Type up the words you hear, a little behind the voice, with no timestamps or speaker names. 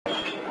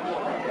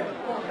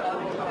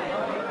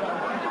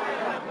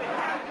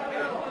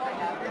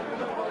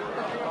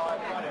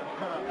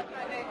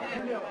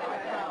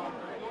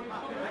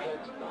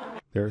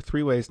There are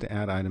three ways to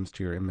add items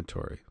to your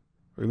inventory.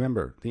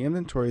 Remember, the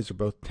inventories are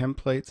both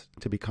templates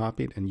to be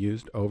copied and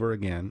used over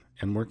again,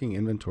 and working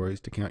inventories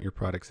to count your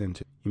products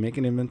into. You make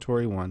an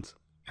inventory once,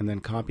 and then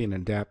copy and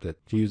adapt it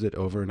to use it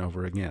over and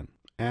over again.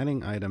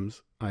 Adding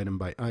items, item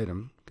by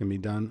item, can be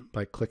done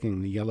by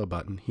clicking the yellow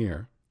button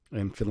here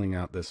and filling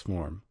out this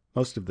form.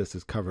 Most of this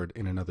is covered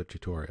in another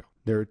tutorial.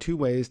 There are two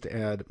ways to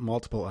add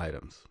multiple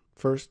items.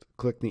 First,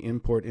 click the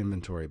Import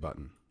Inventory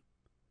button.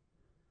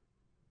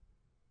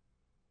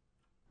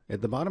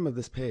 At the bottom of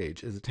this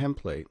page is a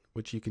template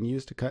which you can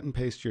use to cut and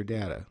paste your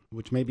data,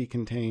 which may be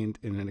contained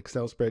in an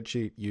Excel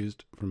spreadsheet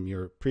used from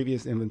your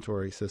previous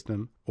inventory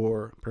system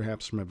or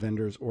perhaps from a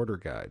vendor's order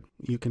guide.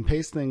 You can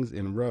paste things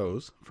in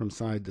rows from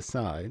side to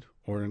side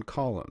or in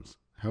columns.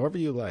 However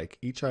you like,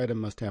 each item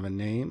must have a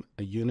name,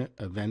 a unit,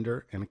 a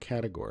vendor, and a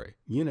category.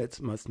 Units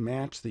must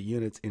match the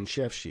units in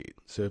Chefsheet.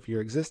 So if your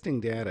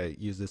existing data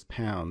uses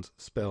pounds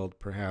spelled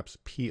perhaps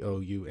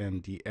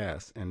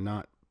P-O-U-N-D-S and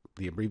not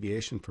the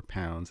abbreviation for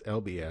pounds,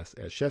 LBS,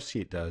 as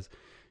Chefsheet does,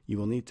 you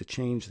will need to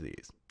change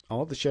these.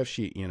 All the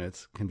Chefsheet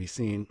units can be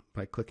seen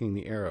by clicking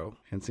the arrow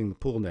and seeing the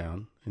pull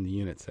down in the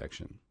unit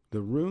section. The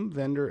room,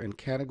 vendor, and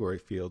category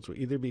fields will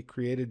either be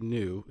created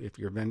new if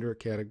your vendor,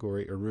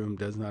 category, or room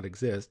does not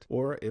exist,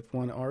 or if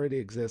one already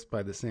exists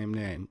by the same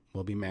name,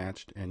 will be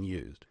matched and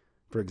used.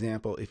 For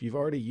example, if you've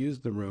already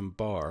used the room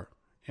bar,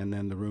 and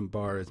then the room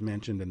bar is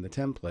mentioned in the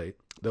template,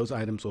 those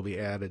items will be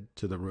added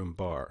to the room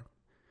bar.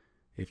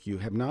 If you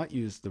have not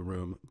used the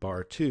room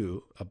bar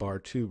 2, a bar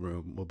 2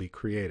 room will be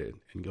created,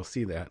 and you'll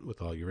see that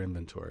with all your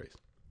inventories.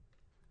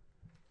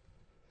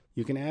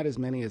 You can add as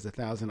many as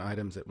 1,000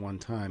 items at one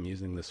time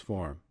using this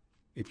form.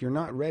 If you're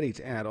not ready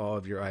to add all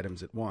of your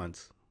items at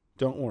once,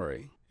 don't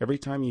worry. Every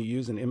time you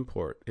use an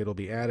import, it'll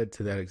be added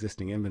to that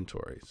existing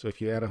inventory. So if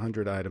you add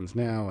 100 items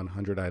now and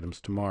 100 items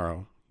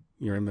tomorrow,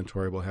 your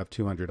inventory will have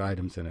 200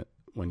 items in it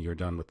when you're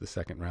done with the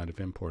second round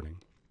of importing.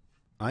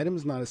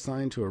 Items not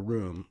assigned to a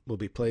room will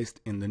be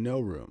placed in the no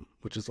room,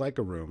 which is like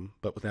a room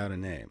but without a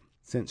name.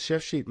 Since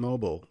Chefsheet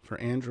Mobile for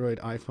Android,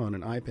 iPhone,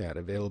 and iPad,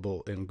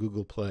 available in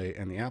Google Play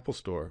and the Apple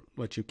Store,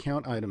 lets you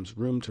count items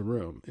room to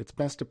room, it's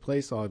best to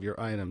place all of your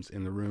items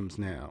in the rooms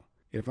now.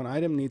 If an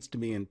item needs to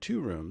be in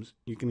 2 rooms,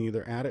 you can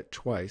either add it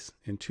twice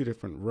in 2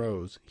 different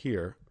rows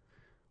here,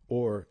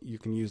 or you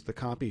can use the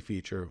copy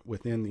feature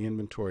within the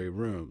inventory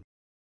room.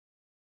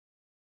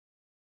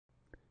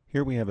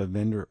 Here we have a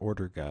vendor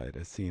order guide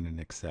as seen in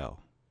Excel.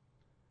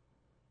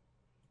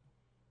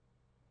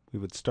 We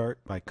would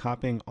start by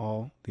copying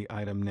all the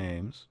item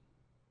names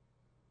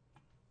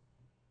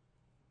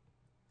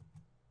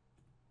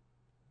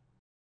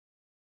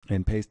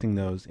and pasting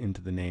those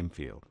into the name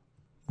field.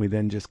 We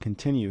then just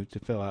continue to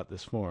fill out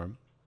this form,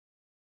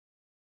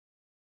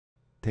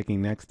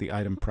 taking next the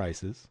item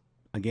prices.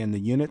 Again, the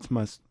units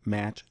must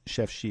match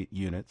Chefsheet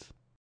units.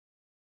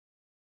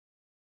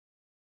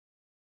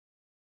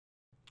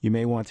 You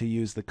may want to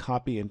use the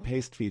copy and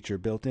paste feature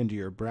built into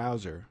your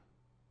browser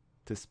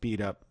to speed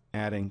up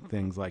adding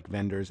things like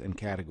vendors and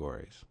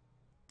categories.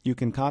 You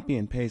can copy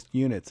and paste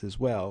units as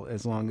well,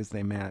 as long as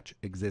they match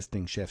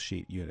existing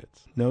Chefsheet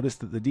units. Notice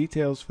that the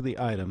details for the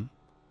item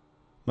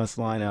must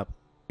line up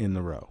in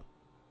the row.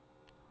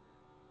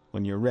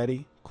 When you're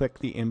ready, click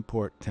the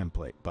Import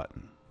Template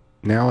button.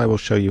 Now I will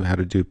show you how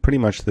to do pretty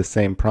much the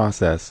same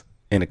process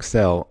in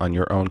Excel on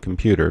your own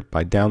computer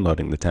by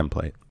downloading the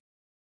template.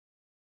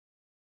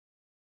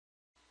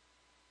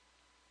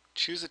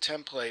 Choose a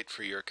template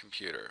for your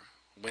computer,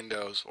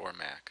 Windows or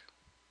Mac.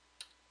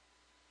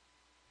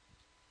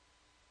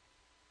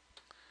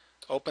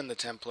 Open the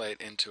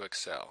template into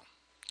Excel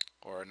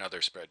or another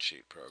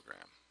spreadsheet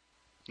program.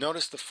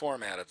 Notice the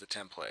format of the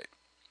template.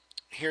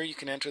 Here you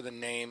can enter the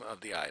name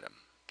of the item.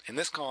 In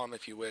this column,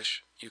 if you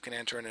wish, you can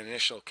enter an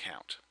initial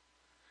count.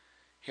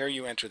 Here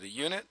you enter the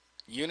unit.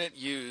 Unit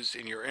used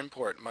in your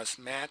import must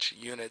match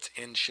units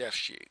in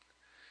Chefsheet.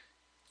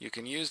 You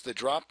can use the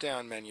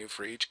drop-down menu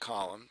for each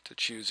column to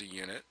choose a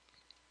unit,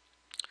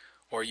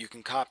 or you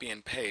can copy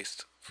and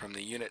paste from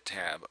the Unit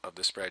tab of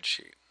the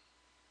spreadsheet.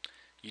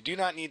 You do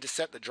not need to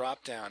set the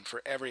drop-down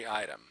for every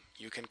item.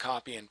 You can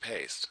copy and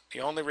paste. The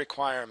only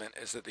requirement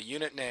is that the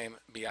unit name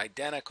be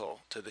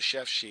identical to the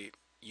Chefsheet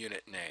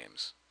unit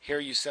names. Here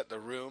you set the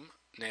room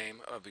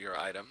name of your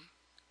item.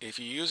 If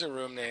you use a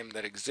room name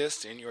that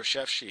exists in your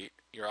Chefsheet,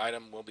 your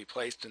item will be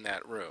placed in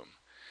that room.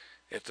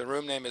 If the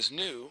room name is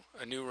new,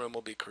 a new room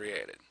will be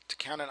created. To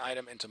count an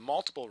item into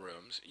multiple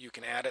rooms, you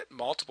can add it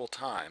multiple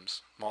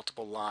times,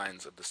 multiple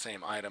lines of the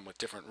same item with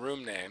different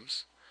room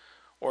names,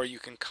 or you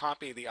can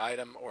copy the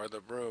item or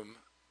the room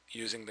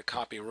using the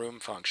copy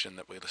room function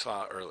that we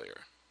saw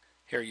earlier.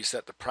 Here you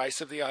set the price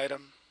of the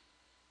item.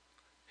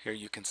 Here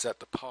you can set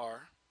the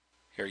par.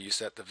 Here you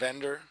set the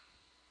vendor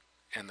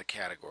and the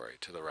category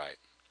to the right.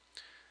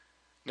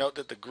 Note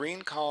that the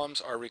green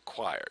columns are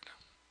required.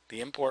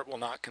 The import will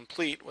not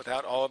complete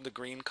without all of the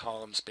green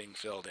columns being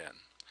filled in.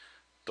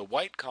 The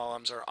white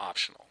columns are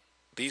optional.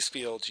 These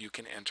fields you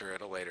can enter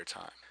at a later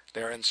time.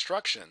 There are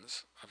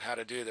instructions of how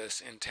to do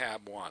this in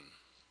tab 1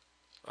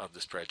 of the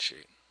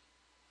spreadsheet.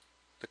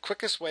 The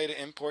quickest way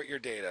to import your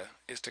data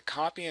is to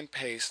copy and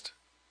paste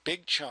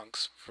big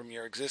chunks from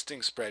your existing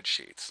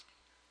spreadsheets.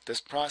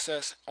 This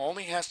process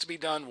only has to be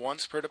done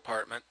once per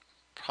department,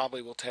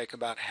 probably will take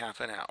about half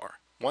an hour.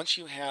 Once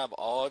you have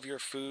all of your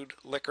food,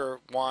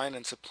 liquor, wine,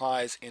 and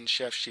supplies in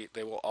Chefsheet,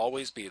 they will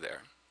always be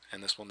there,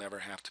 and this will never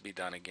have to be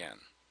done again.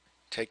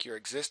 Take your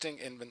existing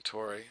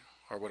inventory,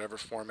 or whatever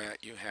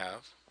format you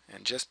have,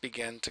 and just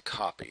begin to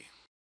copy.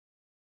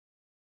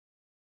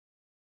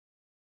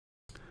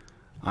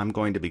 I'm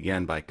going to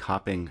begin by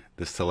copying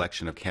the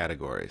selection of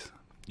categories.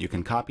 You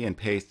can copy and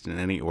paste in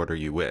any order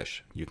you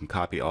wish. You can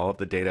copy all of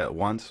the data at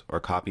once or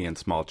copy in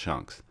small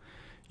chunks.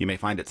 You may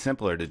find it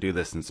simpler to do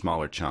this in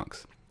smaller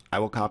chunks. I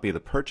will copy the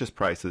purchase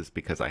prices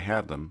because I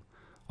have them,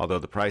 although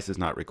the price is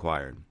not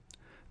required.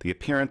 The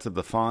appearance of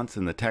the fonts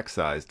and the text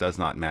size does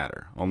not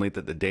matter, only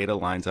that the data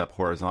lines up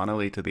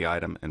horizontally to the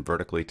item and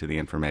vertically to the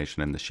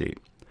information in the sheet.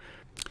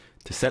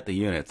 To set the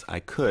units, I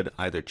could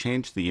either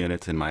change the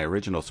units in my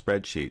original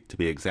spreadsheet to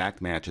be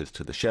exact matches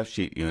to the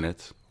Chefsheet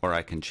units, or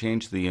I can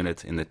change the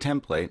units in the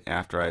template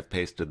after I've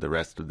pasted the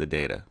rest of the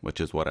data, which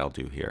is what I'll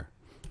do here.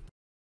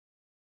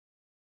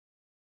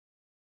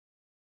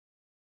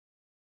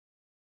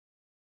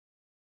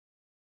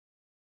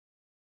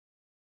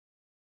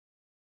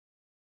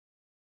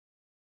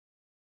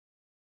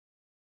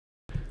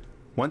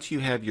 Once you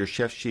have your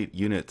Chefsheet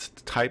units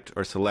typed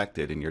or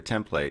selected in your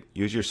template,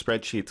 use your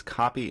spreadsheet's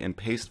copy and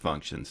paste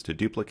functions to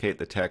duplicate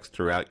the text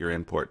throughout your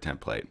import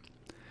template.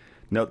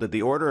 Note that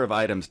the order of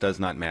items does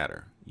not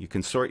matter. You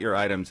can sort your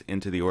items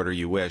into the order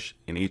you wish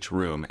in each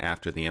room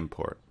after the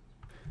import.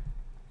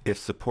 If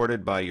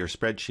supported by your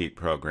spreadsheet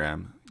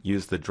program,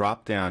 use the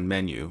drop-down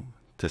menu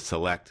to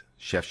select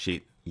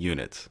Chefsheet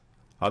units.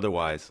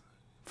 Otherwise,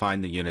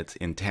 find the units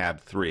in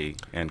tab 3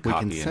 and copy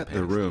and paste. We can set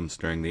the rooms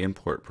during the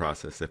import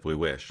process if we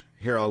wish.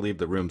 Here I'll leave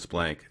the rooms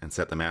blank and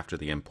set them after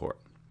the import.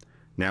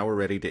 Now we're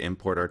ready to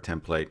import our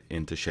template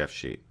into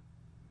Chefsheet.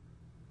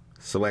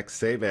 Select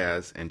Save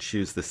As and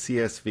choose the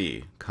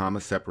CSV,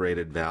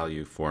 comma-separated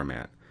value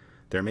format.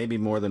 There may be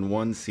more than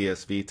one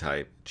CSV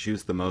type.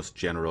 Choose the most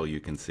general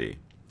you can see.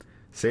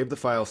 Save the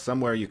file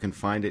somewhere you can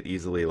find it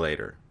easily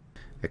later.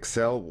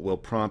 Excel will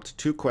prompt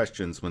 2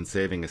 questions when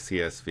saving a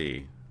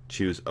CSV.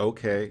 Choose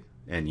OK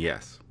and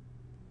Yes.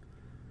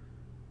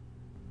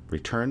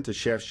 Return to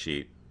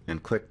Chefsheet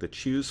and click the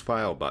Choose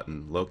File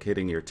button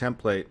locating your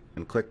template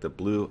and click the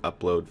blue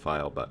Upload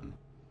File button.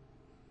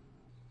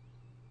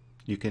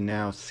 You can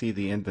now see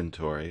the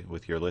inventory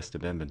with your list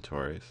of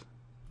inventories.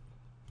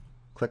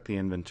 Click the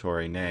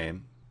inventory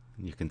name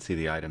and you can see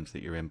the items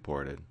that you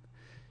imported.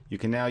 You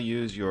can now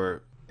use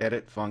your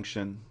Edit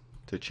function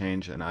to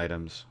change an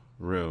item's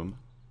room,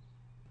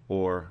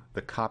 or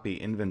the Copy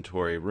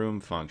Inventory Room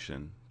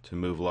function to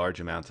move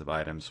large amounts of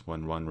items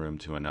from one room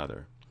to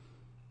another.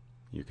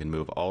 You can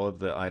move all of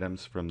the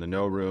items from the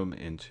No room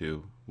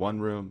into one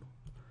room,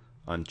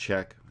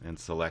 uncheck and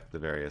select the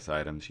various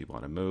items you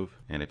want to move,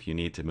 and if you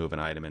need to move an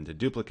item into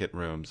duplicate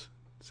rooms,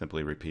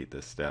 simply repeat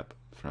this step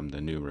from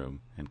the new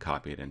room and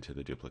copy it into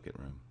the duplicate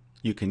room.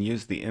 You can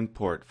use the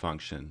Import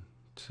function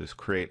to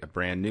create a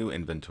brand new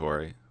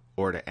inventory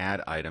or to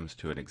add items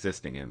to an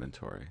existing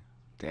inventory.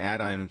 To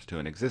add items to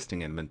an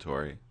existing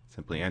inventory,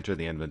 simply enter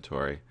the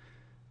inventory,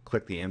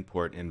 click the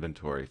Import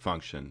Inventory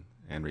function,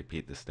 and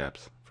repeat the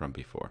steps from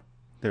before.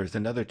 There's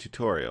another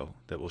tutorial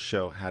that will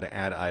show how to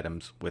add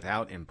items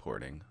without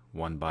importing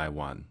one by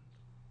one,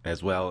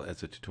 as well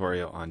as a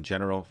tutorial on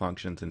general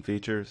functions and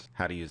features,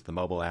 how to use the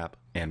mobile app,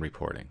 and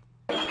reporting.